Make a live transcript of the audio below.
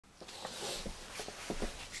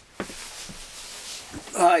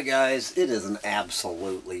Hi guys, it is an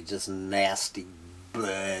absolutely just nasty,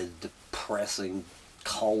 depressing,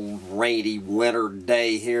 cold, rainy winter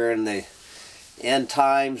day here in the end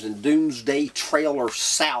times and doomsday trailer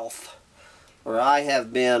south, where I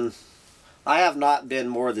have not been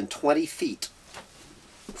more than 20 feet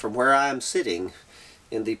from where I am sitting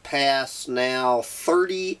in the past now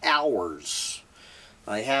 30 hours.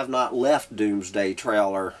 I have not left doomsday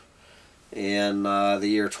trailer in the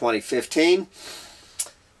year 2015.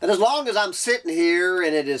 And as long as I'm sitting here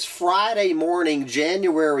and it is Friday morning,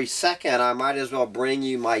 January 2nd, I might as well bring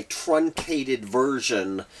you my truncated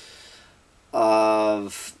version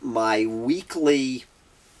of my weekly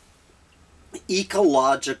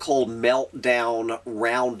Ecological Meltdown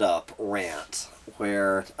Roundup rant,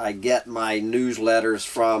 where I get my newsletters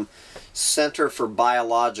from Center for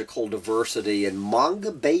Biological Diversity and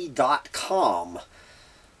mangabay.com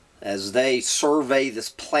as they survey this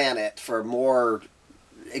planet for more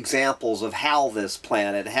examples of how this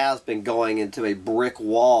planet has been going into a brick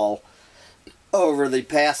wall over the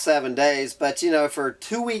past 7 days. But, you know, for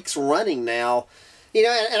 2 weeks running now, you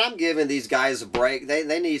know, and I'm giving these guys a break.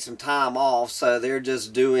 They need some time off, so they're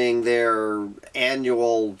just doing their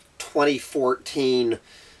annual 2014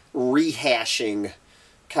 rehashing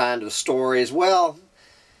kind of stories. Well,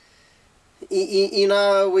 you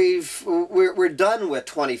know, we're done with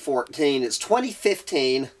 2014. It's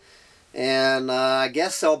 2015. And I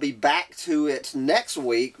guess they'll be back to it next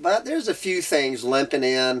week. But there's a few things limping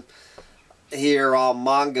in here on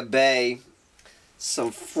Manga Bay.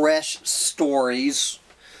 Some fresh stories.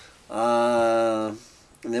 And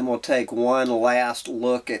then we'll take one last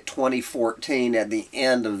look at 2014 at the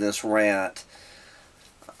end of this rant.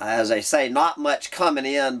 As I say, not much coming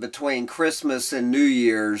in between Christmas and New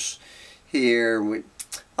Year's here.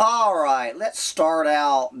 Alright, let's start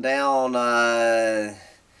out down...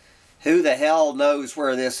 who the hell knows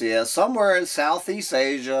where this is? Somewhere in Southeast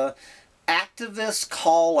Asia, activists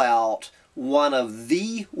call out one of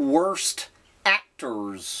the worst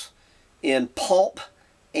actors in pulp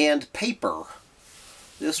and paper.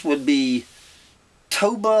 This would be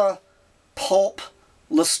Toba Pulp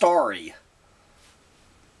Lestari.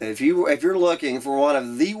 If you're looking for one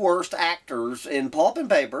of the worst actors in pulp and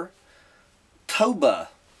paper, Toba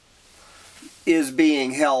is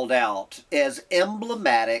being held out as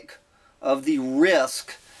emblematic of the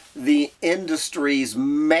risk the industry's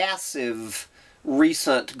massive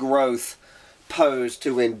recent growth posed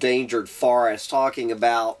to endangered forests, talking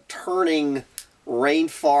about turning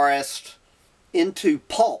rainforest into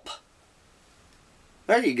pulp.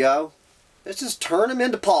 There you go. Let's just turn them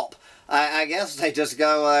into pulp. I guess they just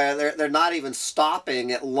go, they're not even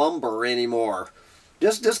stopping at lumber anymore.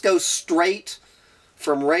 Just go straight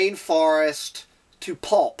from rainforest to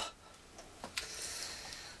pulp.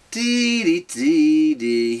 Here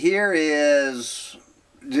is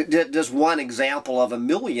just one example of a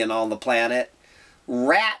million on the planet.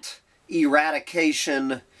 Rat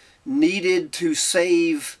eradication needed to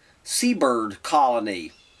save seabird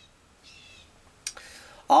colony.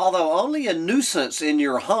 Although only a nuisance in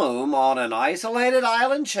your home on an isolated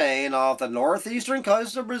island chain off the northeastern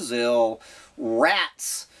coast of Brazil,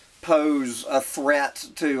 rats pose a threat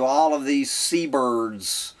to all of these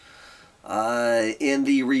seabirds in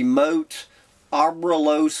the remote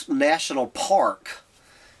Abrolhos National Park.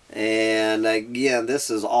 And again,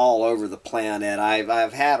 this is all over the planet.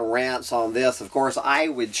 I've had rants on this. Of course, I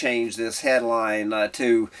would change this headline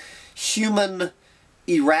to "Human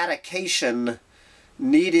Eradication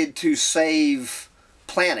Needed to Save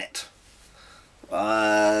Planet."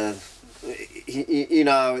 You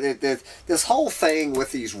know, this whole thing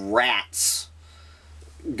with these rats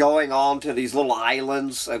going on to these little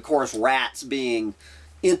islands, of course rats being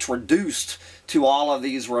introduced to all of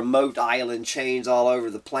these remote island chains all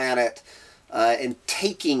over the planet, and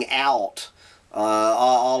taking out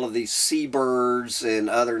all of these seabirds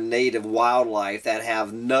and other native wildlife that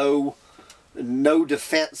have no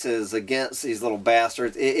defenses against these little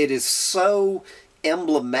bastards. It is so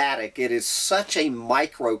emblematic. It is such a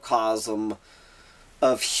microcosm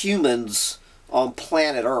of humans on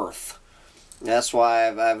planet Earth. That's why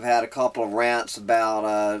I've had a couple of rants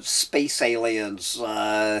about space aliens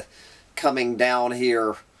coming down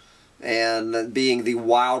here and being the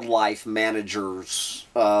wildlife managers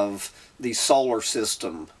of the solar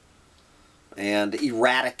system and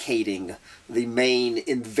eradicating the main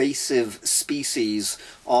invasive species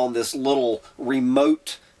on this little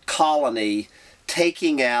remote colony,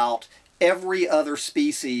 taking out every other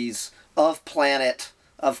species of planet,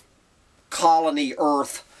 of colony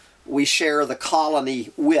Earth we share the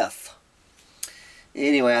colony with.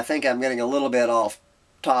 Anyway, I think I'm getting a little bit off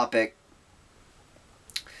topic.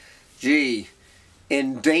 Gee,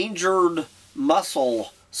 endangered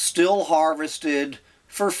mussel still harvested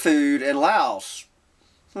for food in Laos.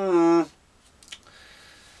 Only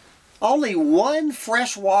one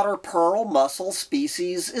freshwater pearl mussel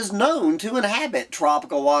species is known to inhabit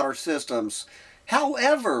tropical water systems.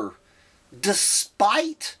 However,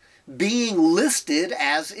 despite being listed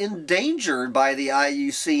as endangered by the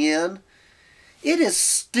IUCN, it is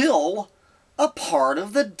still a part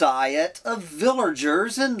of the diet of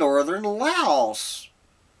villagers in northern Laos.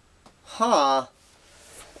 Huh.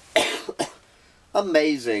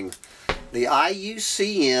 Amazing. The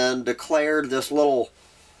IUCN declared this little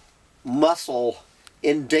mussel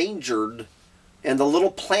endangered, and the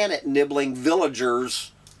little planet-nibbling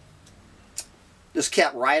villagers just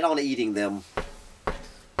kept right on eating them.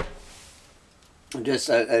 Just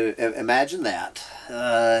imagine that.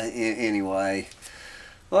 Anyway,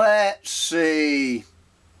 let's see.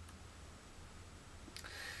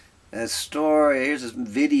 A story. Here's this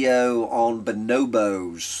video on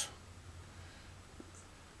bonobos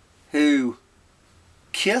who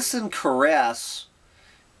kiss and caress,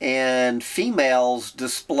 and females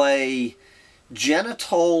display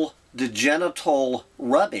genital to genital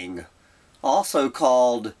rubbing, also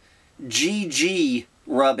called GG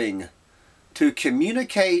rubbing, to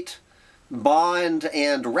communicate, bond,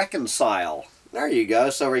 and reconcile. There you go.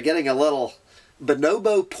 So we're getting a little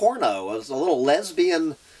bonobo porno. It's a little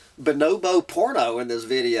lesbian bonobo porno in this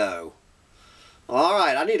video.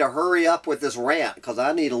 Alright, I need to hurry up with this rant because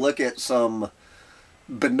I need to look at some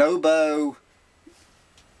bonobo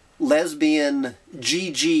lesbian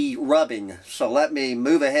GG rubbing. So let me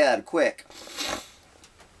move ahead quick.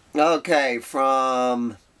 Okay,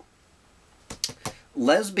 from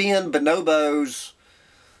lesbian bonobos,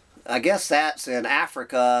 I guess that's in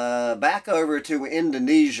Africa, back over to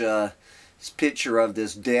Indonesia. This picture of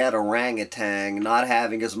this dead orangutan not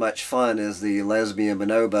having as much fun as the lesbian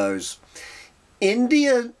bonobos.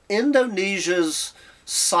 Indonesia's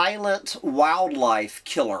silent wildlife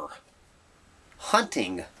killer.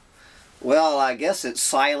 Hunting. Well, I guess it's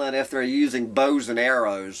silent if they're using bows and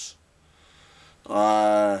arrows.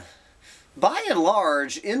 By and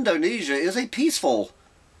large, Indonesia is a peaceful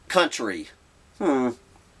country.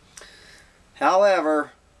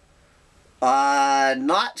 However,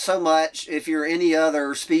 not so much if you're any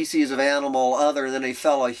other species of animal other than a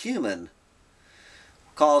fellow human.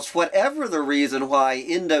 Because whatever the reason why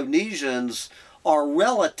Indonesians are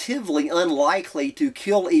relatively unlikely to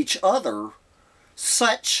kill each other,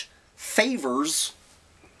 such favors,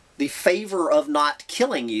 the favor of not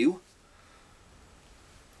killing you,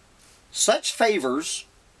 such favors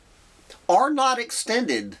are not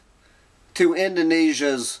extended to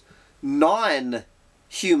Indonesia's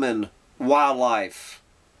non-human wildlife.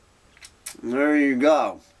 There you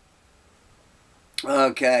go.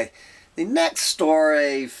 Okay. The next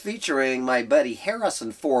story featuring my buddy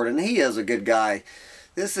Harrison Ford, and he is a good guy.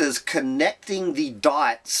 This is connecting the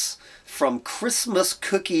dots from Christmas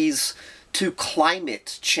cookies to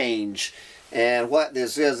climate change. And what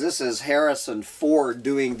this is Harrison Ford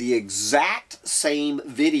doing the exact same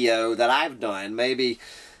video that I've done. Maybe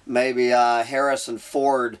Harrison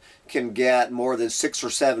Ford can get more than 6 or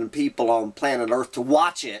 7 people on planet Earth to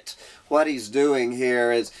watch it. What he's doing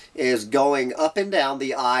here is going up and down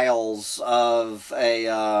the aisles of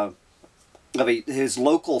his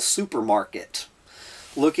local supermarket,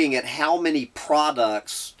 looking at how many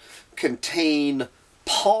products contain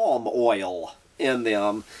palm oil in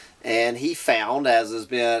them. And he found, as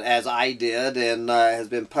I did and has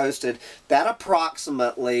been posted, that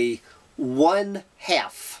approximately one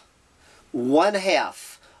half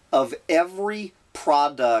of every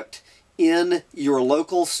product in your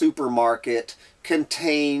local supermarket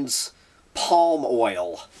contains palm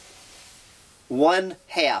oil. One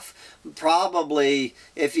half. Probably,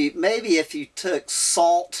 if you took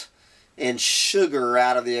salt and sugar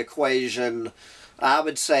out of the equation, I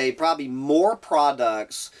would say probably more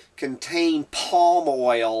products contain palm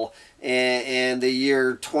oil in the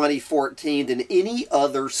year 2014 than any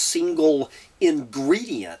other single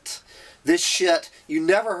ingredient. This shit, you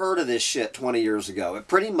never heard of this shit 20 years ago. It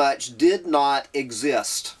pretty much did not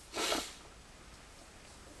exist.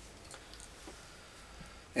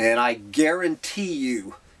 And I guarantee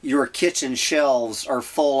you, your kitchen shelves are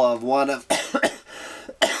full of one of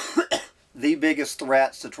the biggest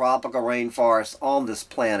threats to tropical rainforests on this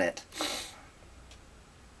planet.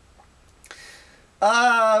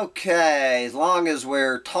 Okay, as long as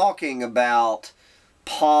we're talking about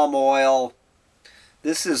palm oil,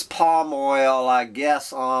 this is palm oil, I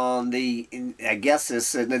guess, on the,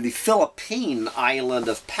 it's in the Philippine island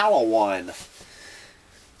of Palawan.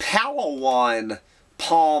 Palawan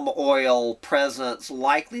palm oil presence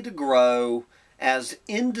likely to grow as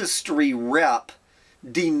industry rep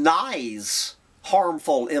denies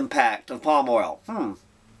harmful impact of palm oil.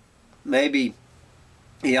 Maybe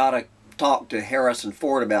he ought to talk to Harrison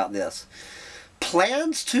Ford about this.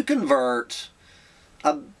 Plans to convert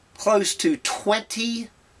close to 20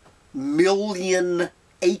 million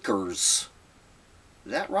acres.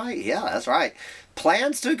 Is that right? Yeah, that's right.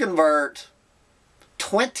 Plans to convert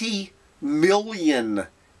 20 million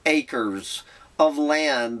acres of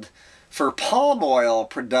land for palm oil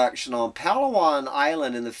production on Palawan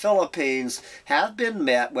Island in the Philippines have been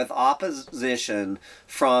met with opposition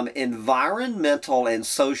from environmental and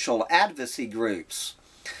social advocacy groups,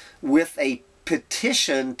 with a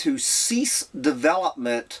petition to cease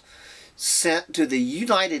development sent to the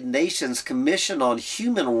United Nations Commission on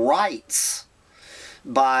Human Rights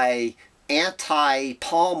by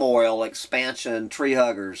anti-palm oil expansion tree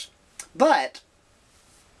huggers. But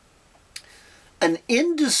an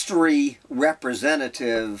industry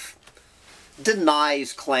representative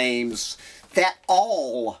denies claims that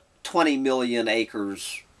all 20 million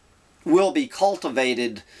acres will be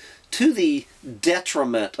cultivated to the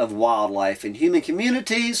detriment of wildlife and human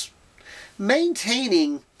communities,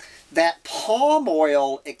 maintaining that palm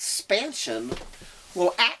oil expansion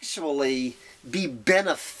will actually be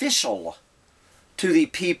beneficial to the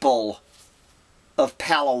people of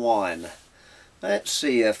Palawan. Let's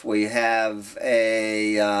see if we have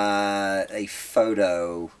a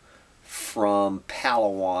photo from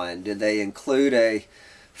Palawan. Did they include a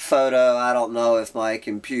photo? I don't know if my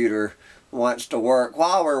computer wants to work.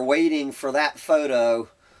 While we're waiting for that photo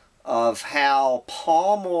of how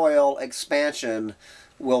palm oil expansion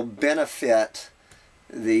will benefit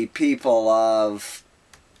the people of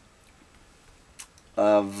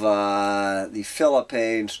the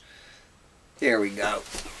Philippines. Here we go.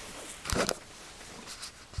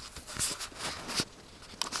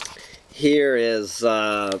 Here is,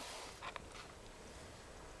 I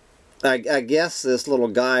guess this little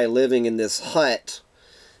guy living in this hut,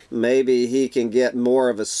 maybe he can get more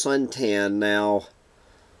of a suntan now.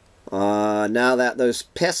 Now that those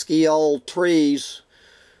pesky old trees,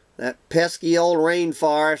 that pesky old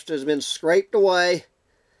rainforest has been scraped away,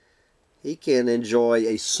 he can enjoy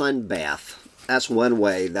a sun bath. That's one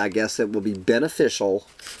way. I guess it will be beneficial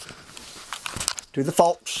to the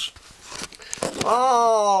folks.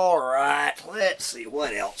 Alright, let's see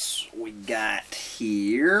what else we got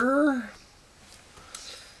here.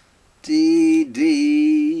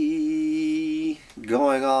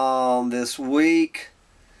 Going on this week.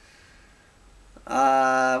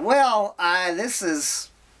 This is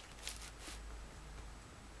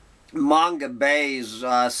Manga Bay's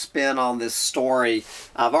spin on this story.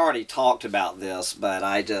 I've already talked about this, but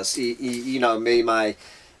I just, you know me, my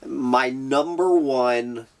number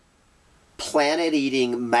one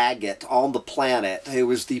planet-eating maggot on the planet, who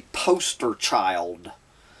was the poster child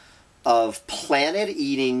of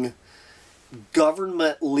planet-eating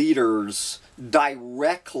government leaders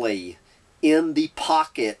directly in the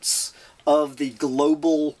pockets of the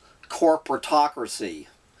global corporatocracy,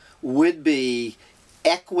 would be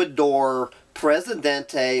Ecuador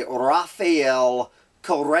Presidente Rafael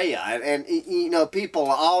Correa. And you know, people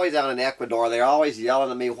always out in Ecuador, they're always yelling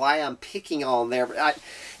at me why I'm picking on their...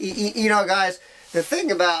 you know, guys, the thing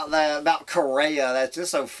about Correa that's just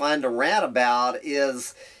so fun to rant about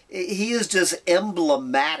is he is just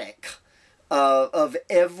emblematic of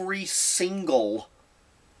every single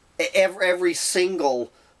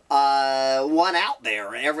one out there.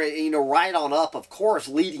 Right on up, of course,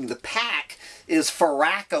 leading the pack is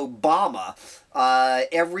Barack Obama.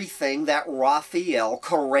 Everything that Rafael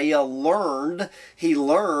Correa learned, he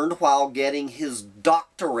learned while getting his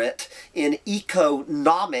doctorate in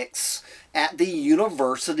economics at the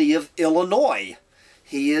University of Illinois.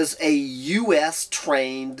 He is a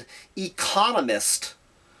U.S.-trained economist.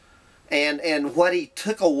 And what he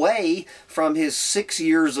took away from his 6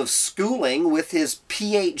 years of schooling with his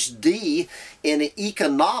PhD in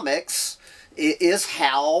economics is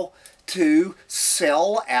how to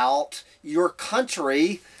sell out your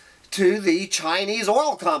country to the Chinese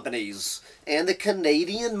oil companies and the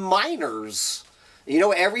Canadian miners. You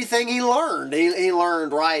know, everything he learned, he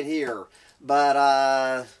learned right here.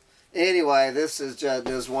 But anyway, this is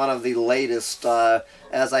just one of the latest,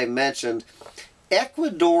 as I mentioned.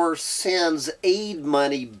 Ecuador sends aid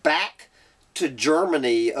money back to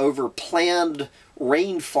Germany over planned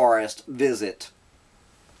rainforest visit.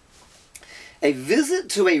 A visit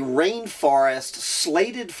to a rainforest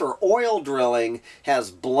slated for oil drilling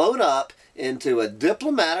has blown up into a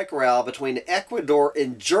diplomatic row between Ecuador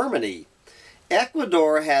and Germany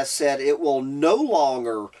Ecuador has said it will no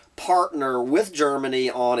longer partner with Germany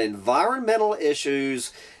on environmental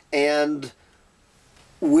issues and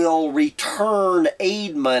will return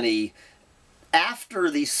aid money after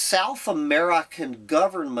the South American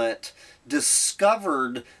government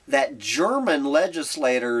discovered that German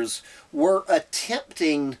legislators were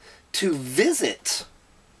attempting to visit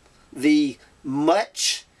the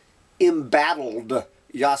much embattled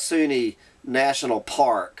Yasuni National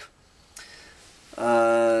Park.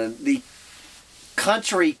 The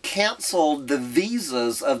country canceled the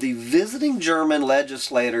visas of the visiting German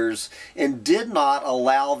legislators and did not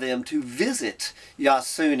allow them to visit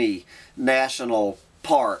Yasuni National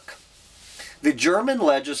Park. The German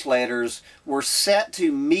legislators were set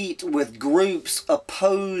to meet with groups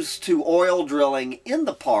opposed to oil drilling in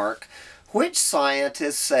the park, which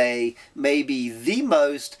scientists say may be the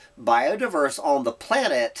most biodiverse on the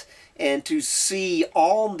planet, and to see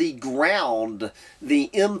on the ground the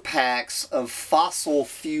impacts of fossil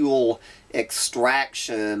fuel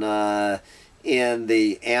extraction in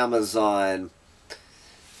the Amazon.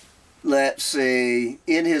 Let's see.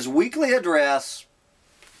 In his weekly address,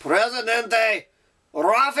 Presidente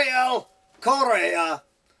Rafael Correa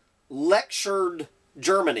lectured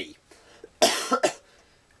Germany.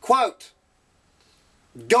 Quote,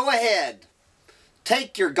 "Go ahead.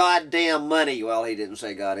 Take your goddamn money." Well, he didn't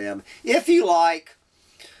say goddamn. "If you like,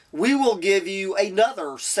 we will give you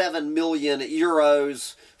another 7 million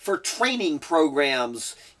euros for training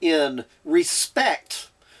programs in respect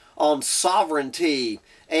on sovereignty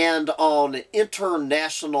and on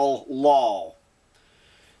international law."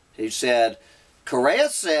 He said, Correa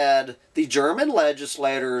said the German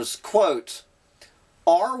legislators, quote,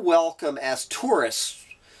 "are welcome as tourists.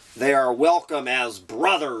 They are welcome as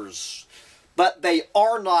brothers. But they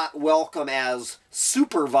are not welcome as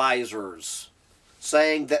supervisors,"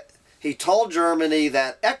 saying that he told Germany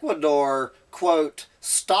that Ecuador, quote,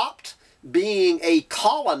 "stopped being a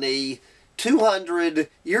colony 200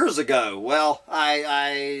 years ago." Well,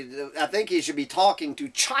 I think he should be talking to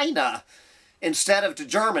China instead of to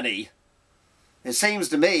Germany. It seems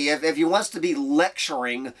to me, if he wants to be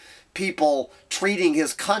lecturing people treating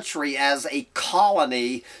his country as a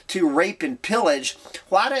colony to rape and pillage,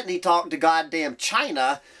 why didn't he talk to goddamn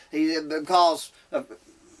China? Because,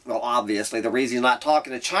 well, obviously the reason he's not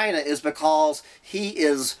talking to China is because he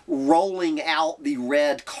is rolling out the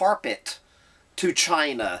red carpet to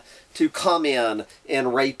China to come in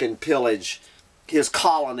and rape and pillage his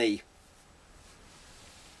colony.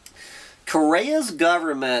 Korea's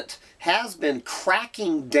government has been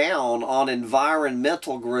cracking down on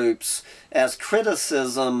environmental groups as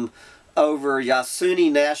criticism over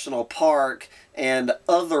Yasuni National Park and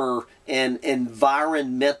other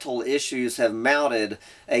environmental issues have mounted.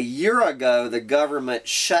 A year ago, the government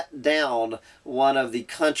shut down one of the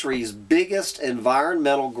country's biggest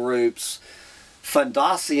environmental groups,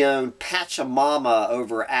 Fundación Pachamama,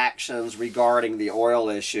 over actions regarding the oil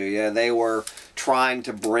issue. Yeah, they were trying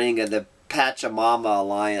to bring the Pachamama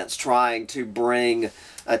Alliance, trying to bring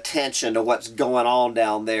attention to what's going on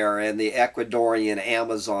down there in the Ecuadorian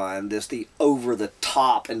Amazon, the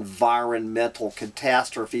over-the-top environmental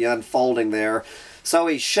catastrophe unfolding there. So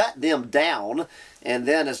he shut them down, and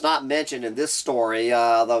then it's not mentioned in this story,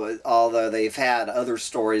 although they've had other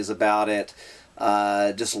stories about it.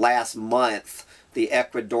 Just last month, the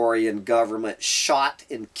Ecuadorian government shot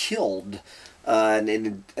and killed an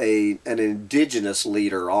indigenous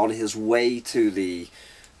leader on his way to the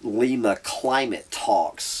Lima climate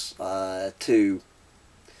talks to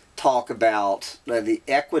talk about the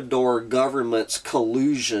Ecuador government's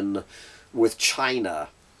collusion with China.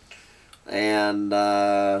 And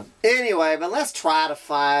anyway, but let's try to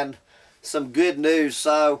find some good news.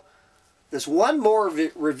 So this one more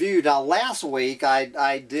review. Now last week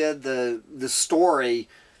I did the story,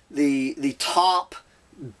 the top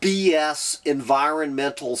BS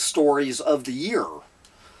environmental stories of the year.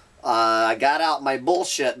 I got out my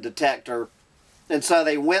bullshit detector, and so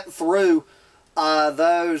they went through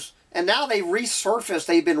those, and now they've resurfaced,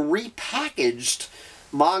 they've been repackaged.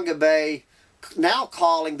 Manga Bay now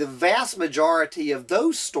calling the vast majority of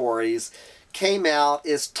those stories came out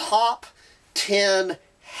as top 10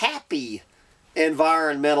 happy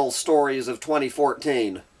environmental stories of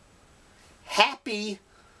 2014. Happy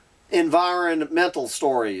environmental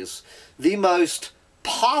stories. The most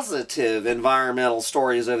positive environmental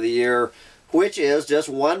stories of the year, which is just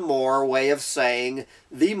one more way of saying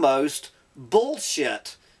the most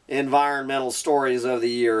bullshit environmental stories of the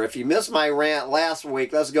year. If you missed my rant last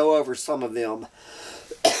week, let's go over some of them.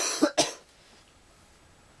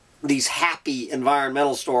 These happy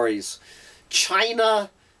environmental stories. China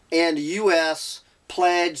and U.S.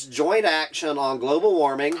 pledged joint action on global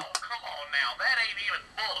warming. Oh, come on now. That ain't even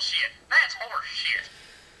bullshit. That's horse shit.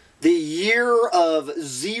 The year of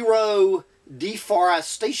zero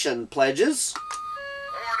deforestation pledges.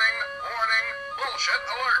 Warning, warning, bullshit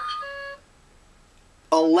alert.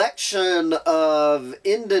 Election of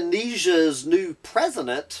Indonesia's new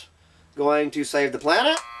president going to save the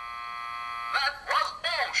planet. That was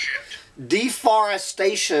bullshit.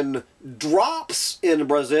 Deforestation drops in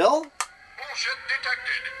Brazil. Bullshit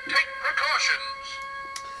detected. Take precautions.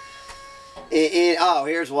 Oh,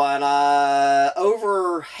 here's one.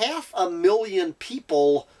 Over 500,000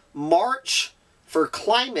 people march for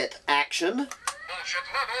climate action. Bullshit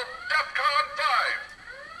level, DEFCON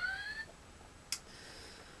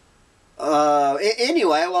 5.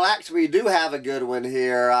 Anyway, well, actually, we do have a good one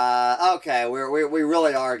here. Okay, we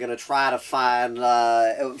really are going to try to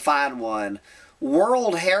find one.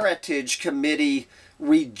 World Heritage Committee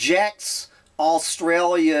rejects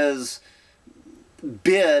Australia's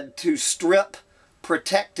bid to strip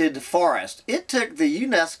protected forest. It took the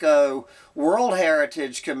UNESCO World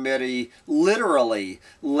Heritage Committee literally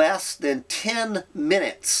less than 10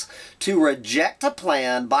 minutes to reject a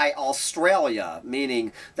plan by Australia,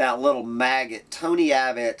 meaning that little maggot Tony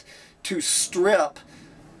Abbott, to strip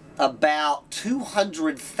about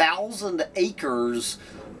 200,000 acres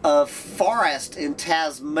of forest in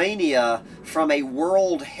Tasmania from a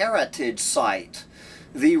World Heritage Site.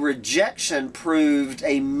 The rejection proved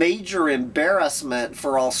a major embarrassment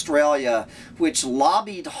for Australia, which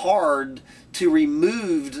lobbied hard to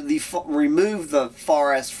remove the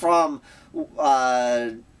forest from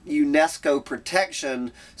UNESCO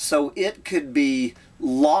protection so it could be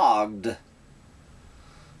logged.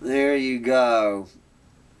 There you go.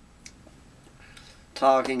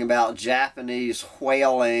 Talking about Japanese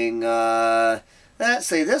whaling. Let's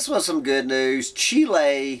see, this was some good news.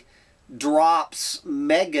 Chile drops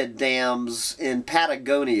mega dams in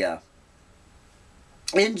Patagonia.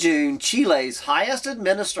 In June, Chile's highest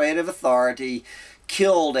administrative authority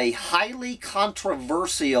killed a highly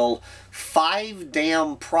controversial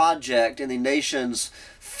 5-dam project in the nation's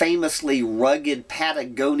famously rugged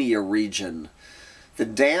Patagonia region. The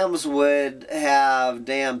dams would have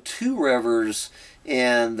dammed 2 rivers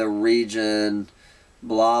in the region,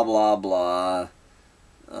 blah, blah, blah.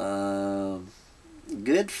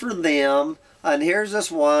 Good for them. And here's this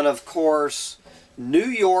one, of course. New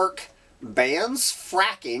York bans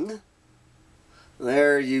fracking.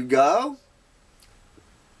 There you go.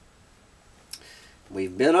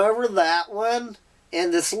 We've been over that one.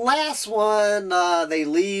 And this last one, they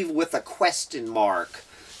leave with a question mark.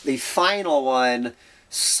 The final one,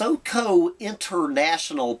 SOCO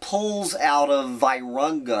International pulls out of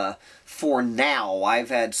Virunga for now. I've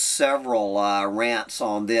had several rants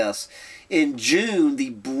on this. In June,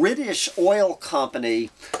 the British oil company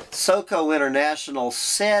SOCO International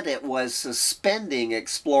said it was suspending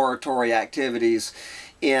exploratory activities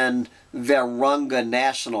in Virunga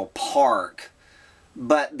National Park.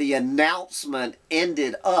 But the announcement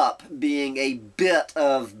ended up being a bit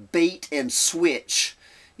of bait and switch.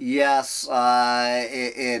 Yes,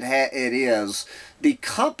 it is. The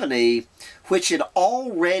company, which had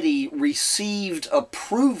already received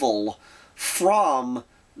approval from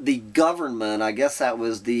the government, I guess that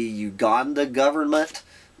was the Uganda government,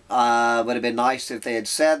 would have been nice if they had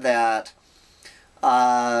said that,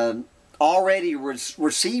 already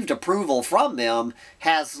received approval from them,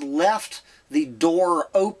 has left the door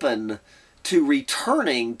open to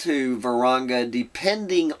returning to Virunga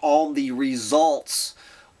depending on the results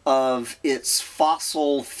of its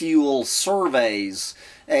fossil fuel surveys.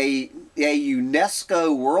 A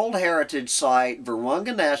UNESCO World Heritage Site,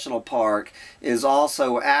 Virunga National Park, is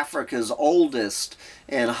also Africa's oldest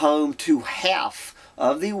and home to half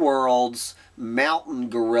of the world's mountain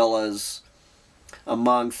gorillas,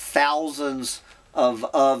 among thousands of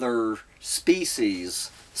other species.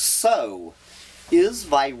 So, is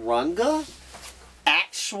Virunga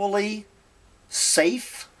actually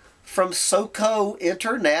safe from SOCO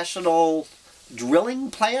International drilling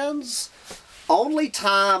plans? Only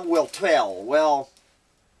time will tell. Well,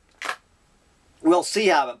 we'll see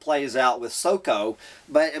how it plays out with SOCO,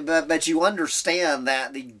 but you understand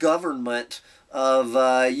that the government of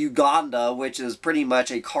Uganda, which is pretty much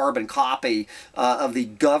a carbon copy of the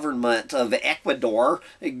government of Ecuador,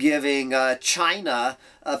 giving China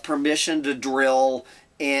permission to drill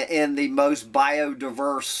in the most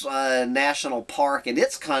biodiverse national park in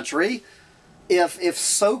its country. If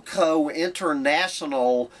SOCO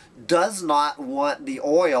International does not want the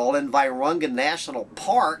oil in Virunga National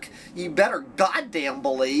Park, you better goddamn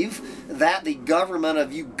believe that the government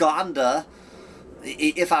of Uganda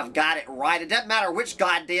if I've got it right. It doesn't matter which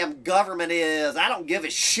goddamn government it is. I don't give a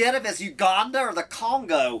shit if it's Uganda or the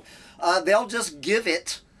Congo. They'll just give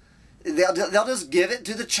it. They'll just give it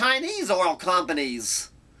to the Chinese oil companies.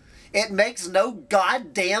 It makes no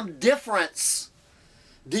goddamn difference.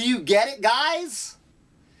 Do you get it, guys?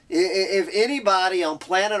 If anybody on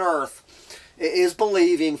planet Earth is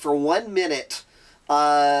believing for 1 minute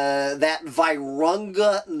that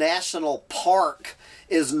Virunga National Park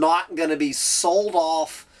is not going to be sold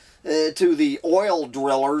off to the oil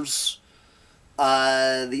drillers,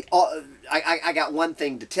 I got one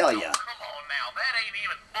thing to tell you. Come on now, that ain't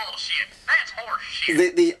even bullshit. That's horse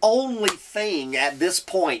shit. The only thing at this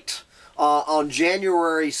point on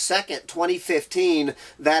January 2nd, 2015,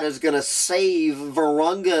 that is going to save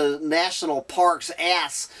Virunga National Park's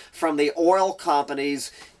ass from the oil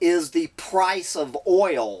companies is the price of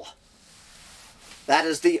oil. That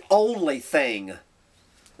is the only thing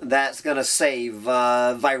that's going to save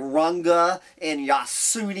Virunga and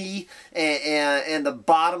Yasuni and the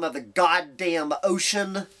bottom of the goddamn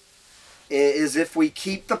ocean, is if we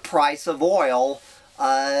keep the price of oil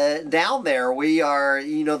down there. We are,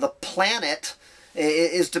 you know, the planet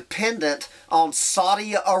is dependent on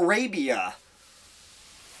Saudi Arabia.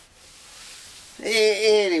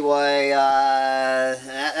 Anyway,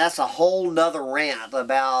 that's a whole nother rant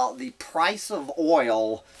about the price of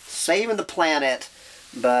oil saving the planet.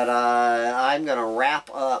 But I'm going to wrap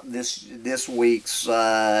up this week's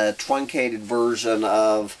truncated version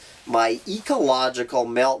of my Ecological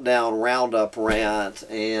Meltdown Roundup rant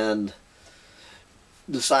and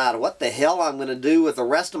decide what the hell I'm going to do with the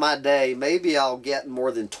rest of my day. Maybe I'll get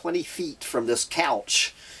more than 20 feet from this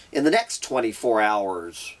couch in the next 24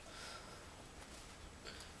 hours.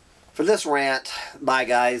 For this rant, bye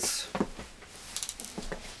guys.